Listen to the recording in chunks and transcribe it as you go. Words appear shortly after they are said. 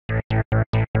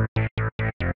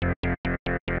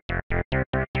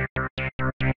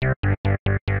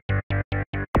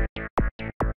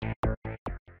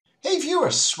Hey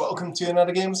viewers, welcome to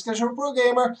another game discussion Pro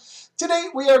Gamer. Today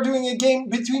we are doing a game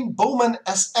between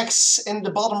BowmanSX in the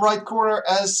bottom right corner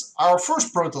as our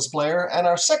first Protoss player, and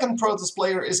our second Protoss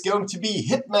player is going to be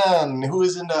Hitman, who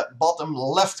is in the bottom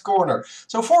left corner.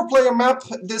 So 4-player map.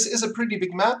 This is a pretty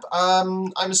big map.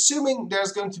 I'm assuming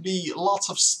there's going to be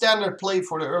lots of standard play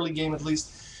for the early game at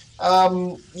least.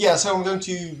 Yeah, so I'm going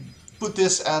to put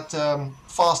this at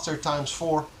faster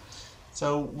 ×4.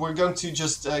 So we're going to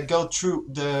just go through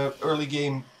the early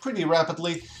game pretty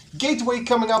rapidly. Gateway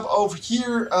coming up over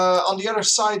here. On the other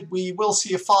side we will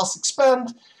see a fast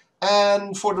expand.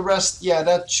 And for the rest, yeah,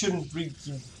 that shouldn't really...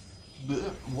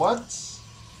 What?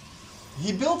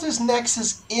 He built his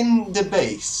Nexus in the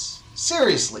base.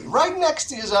 Seriously, right next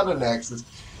to his other Nexus.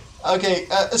 Okay,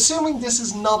 assuming this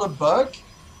is not a bug.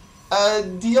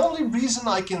 The only reason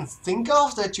I can think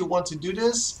of that you want to do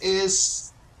this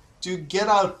is to get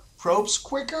out probes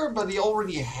quicker, but he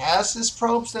already has his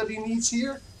probes that he needs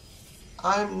here.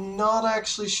 I'm not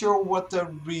actually sure what the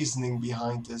reasoning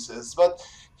behind this is, but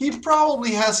he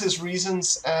probably has his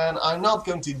reasons, and I'm not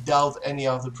going to doubt any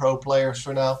of the pro players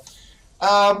for now.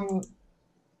 I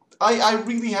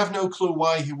really have no clue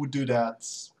why he would do that.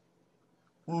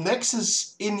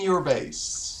 Nexus in your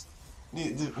base.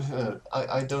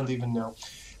 I don't even know.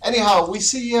 Anyhow, we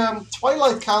see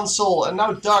Twilight Council and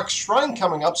now Dark Shrine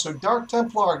coming up, so Dark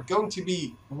Templar going to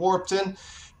be warped in.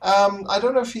 I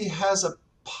don't know if he has a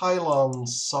pylon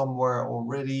somewhere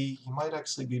already. He might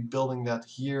actually be building that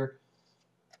here.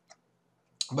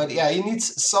 But yeah, he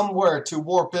needs somewhere to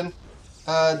warp in.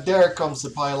 There comes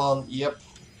the pylon, yep.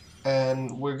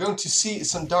 And we're going to see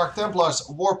some Dark Templars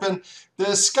warp in.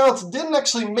 The scout didn't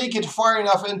actually make it far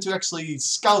enough in to actually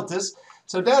scout this.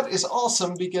 So that is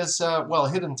awesome because, well,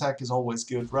 hidden tech is always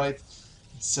good, right?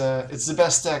 It's the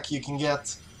best tech you can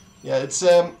get. Yeah, it's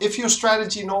if your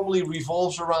strategy normally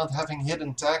revolves around having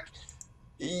hidden tech,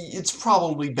 it's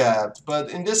probably bad. But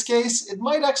in this case, it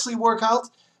might actually work out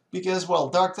because, well,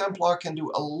 Dark Templar can do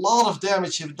a lot of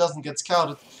damage if it doesn't get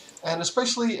scouted. And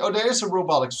especially, oh, there is a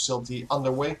robotics facility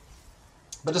underway.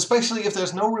 But especially if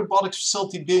there's no robotics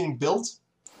facility being built,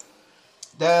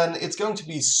 then it's going to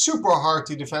be super hard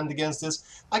to defend against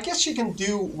this. I guess you can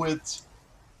do with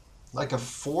like a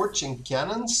forge and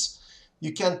cannons.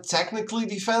 You can technically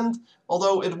defend,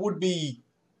 although it would be,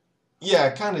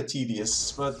 yeah, kind of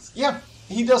tedious. But yeah,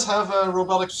 he does have a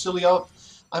robotic facility out.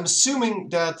 I'm assuming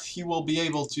that he will be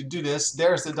able to do this.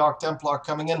 There's the Dark Templar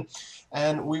coming in,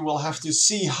 and we will have to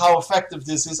see how effective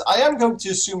this is. I am going to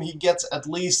assume he gets at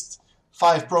least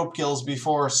 5 probe kills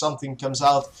before something comes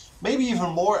out, maybe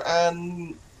even more,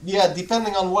 and yeah,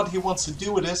 depending on what he wants to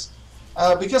do with this,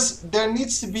 because there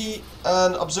needs to be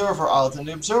an observer out, and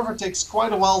the observer takes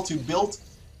quite a while to build.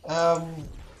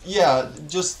 Yeah,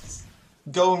 just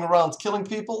going around killing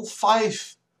people.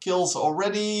 5 kills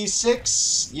already,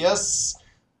 6, yes,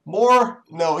 more,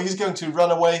 no, he's going to run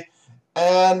away,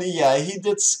 and yeah, he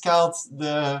did scout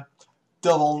the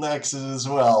double Nexus as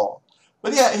well.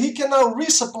 But yeah, he can now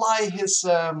resupply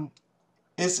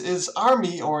his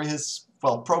army, or his,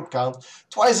 well, probe count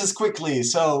twice as quickly.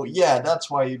 So yeah, that's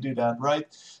why you do that, right?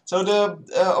 So the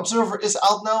observer is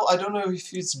out now. I don't know if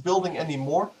he's building any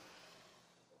more.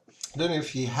 I don't know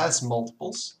if he has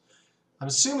multiples. I'm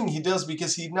assuming he does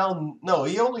because he now... No,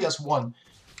 he only has 1.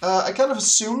 I kind of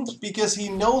assumed because he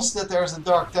knows that there's a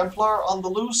Dark Templar on the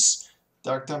loose.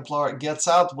 Dark Templar gets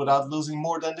out without losing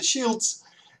more than the shields.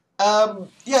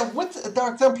 Yeah, with a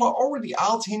Dark Templar already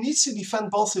out, he needs to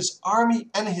defend both his army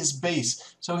and his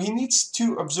base. So he needs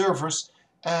 2 observers,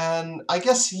 and I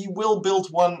guess he will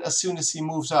build one as soon as he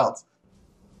moves out.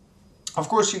 Of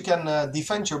course, you can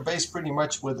defend your base pretty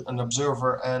much with an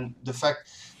observer, and the fact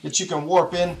that you can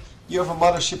warp in, you have a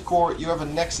mothership core, you have a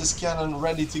Nexus cannon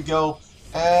ready to go,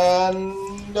 and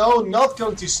no, not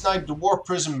going to snipe the warp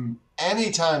prism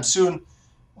anytime soon.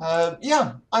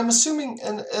 Yeah, I'm assuming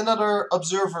another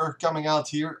observer coming out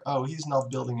here. Oh, he's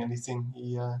not building anything.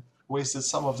 He wasted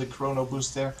some of the chrono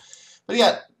boost there. But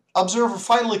yeah, observer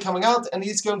finally coming out, and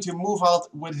he's going to move out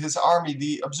with his army.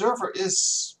 The observer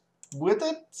is with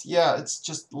it. Yeah, it's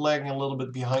just lagging a little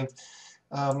bit behind.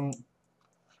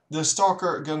 The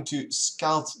stalker going to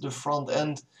scout the front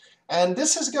end. And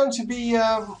this is going to be,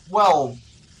 well...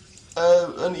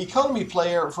 an economy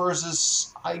player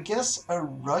versus, I guess, a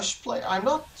rush player. I'm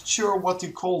not sure what to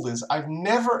call this. I've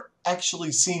never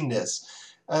actually seen this.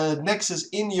 Nexus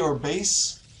in your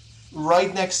base,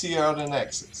 right next to your other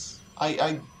Nexus.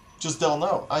 I just don't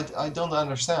know. I don't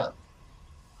understand.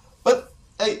 But,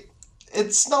 hey,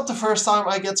 it's not the first time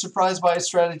I get surprised by a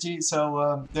strategy,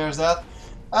 so there's that.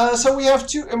 So we have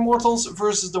 2 immortals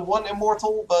versus the 1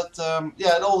 immortal, but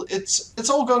yeah, it's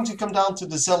all going to come down to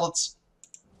the zealots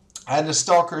and the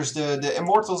stalkers. The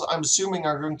immortals, I'm assuming,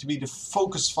 are going to be the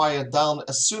focus fire down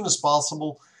as soon as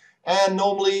possible, and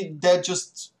normally that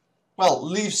just, well,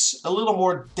 leaves a little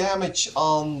more damage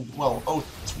on, well, oh,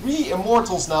 3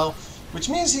 immortals now, which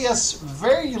means he has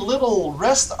very little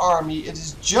rest army. It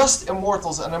is just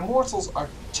immortals, and immortals are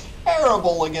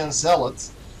terrible against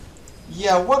zealots.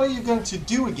 Yeah, what are you going to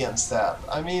do against that?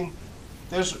 I mean,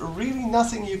 there's really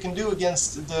nothing you can do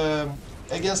against the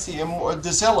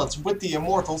zealots with the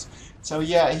immortals. So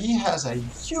yeah, he has a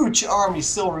huge army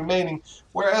still remaining.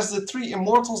 Whereas the 3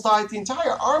 immortals died, the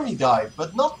entire army died,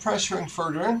 but not pressuring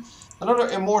further in. Another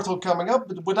immortal coming up,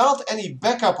 but without any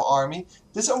backup army,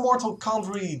 this immortal can't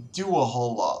really do a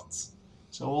whole lot.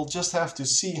 So we'll just have to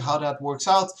see how that works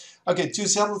out. Okay, 2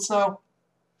 zealots now.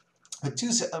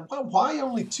 Well, why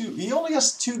only 2? He only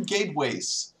has 2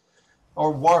 gateways,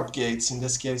 or warp gates in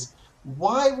this case.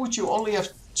 Why would you only have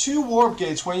 2 warp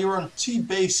gates when you're on T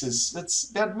bases?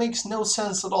 That makes no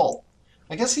sense at all.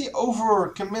 I guess he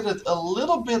overcommitted a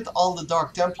little bit on the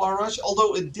Dark Templar rush,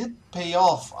 although it did pay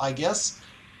off, I guess,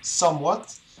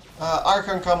 somewhat.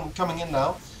 Archon coming in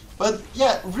now. But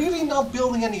yeah, really not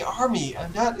building any army,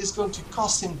 and that is going to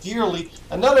cost him dearly.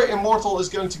 Another immortal is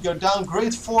going to go down.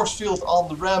 Great force field on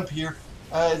the ramp here.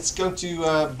 It's going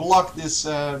to block this,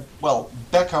 well,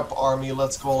 backup army,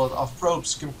 let's call it, of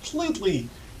probes completely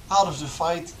out of the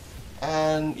fight.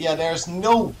 And yeah, there's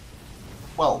no,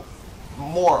 well,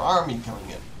 more army coming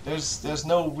in. There's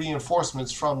no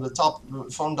reinforcements from the top,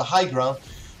 from the high ground,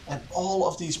 and all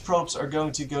of these probes are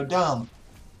going to go down.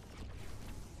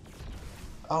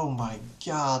 Oh my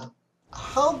god.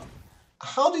 How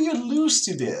do you lose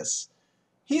to this?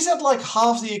 He's at like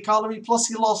half the economy, plus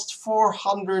he lost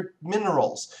 400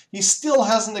 minerals. He still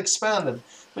hasn't expanded.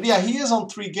 But yeah, he is on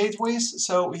 3 gateways,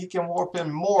 so he can warp in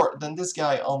more than this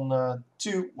guy on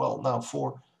 2, well, now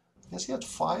 4. Yes, he had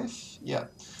 5? Yeah.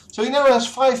 So he now has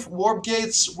 5 warp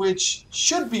gates, which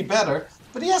should be better,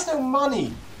 but he has no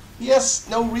money. He has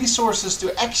no resources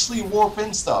to actually warp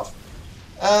in stuff.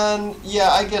 And yeah,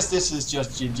 I guess this is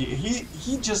just GG.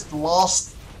 He just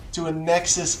lost to a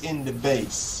Nexus in the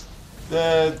base.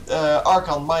 The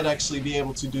Archon might actually be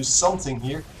able to do something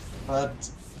here, but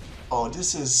oh,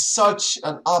 this is such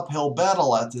an uphill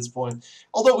battle at this point.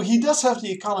 Although he does have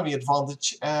the economy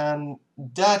advantage, and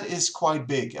that is quite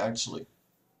big actually.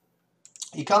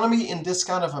 Economy in this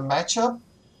kind of a matchup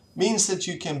means that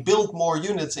you can build more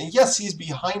units, and yes, he's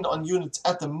behind on units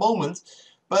at the moment,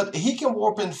 but he can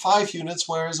warp in 5 units,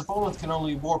 whereas his opponent can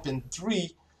only warp in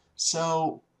 3.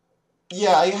 So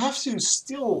yeah, I have to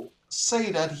still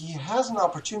say that he has an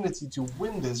opportunity to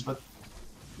win this, but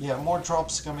yeah, more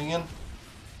drops coming in.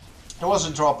 There was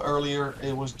a drop earlier,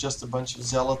 it was just a bunch of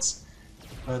zealots.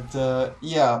 But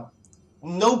yeah,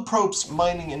 no probes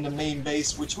mining in the main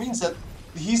base, which means that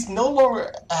he's no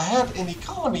longer ahead in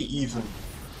economy even.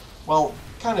 Well,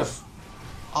 kind of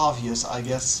obvious, I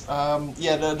guess.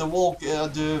 Yeah, the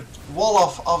wall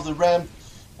off of the ramp,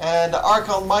 and the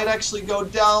Archon might actually go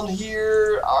down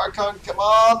here. Archon, come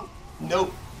on!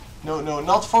 Nope. No,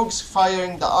 not focus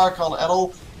firing the Archon at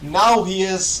all. Now he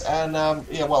is, and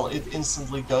yeah, well, it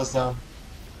instantly goes down.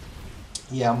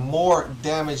 Yeah, more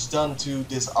damage done to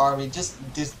this army. This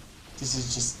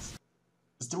is just,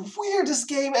 it's the weirdest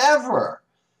game ever.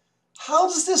 How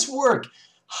does this work?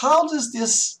 How does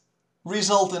this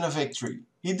result in a victory?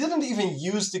 He didn't even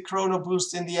use the chrono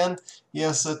boost in the end. He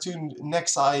has 2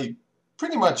 Nexi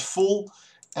pretty much full,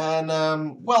 and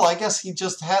well, I guess he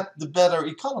just had the better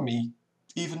economy,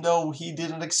 even though he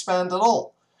didn't expand at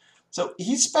all. So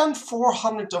he spent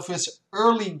 400 of his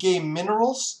early game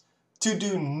minerals to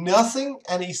do nothing,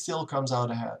 and he still comes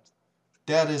out ahead.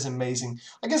 That is amazing.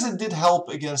 I guess it did help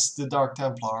against the Dark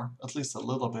Templar, at least a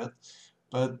little bit,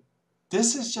 but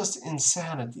this is just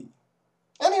insanity.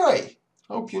 Anyway,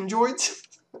 hope you enjoyed,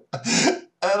 and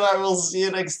I will see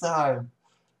you next time.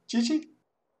 GG.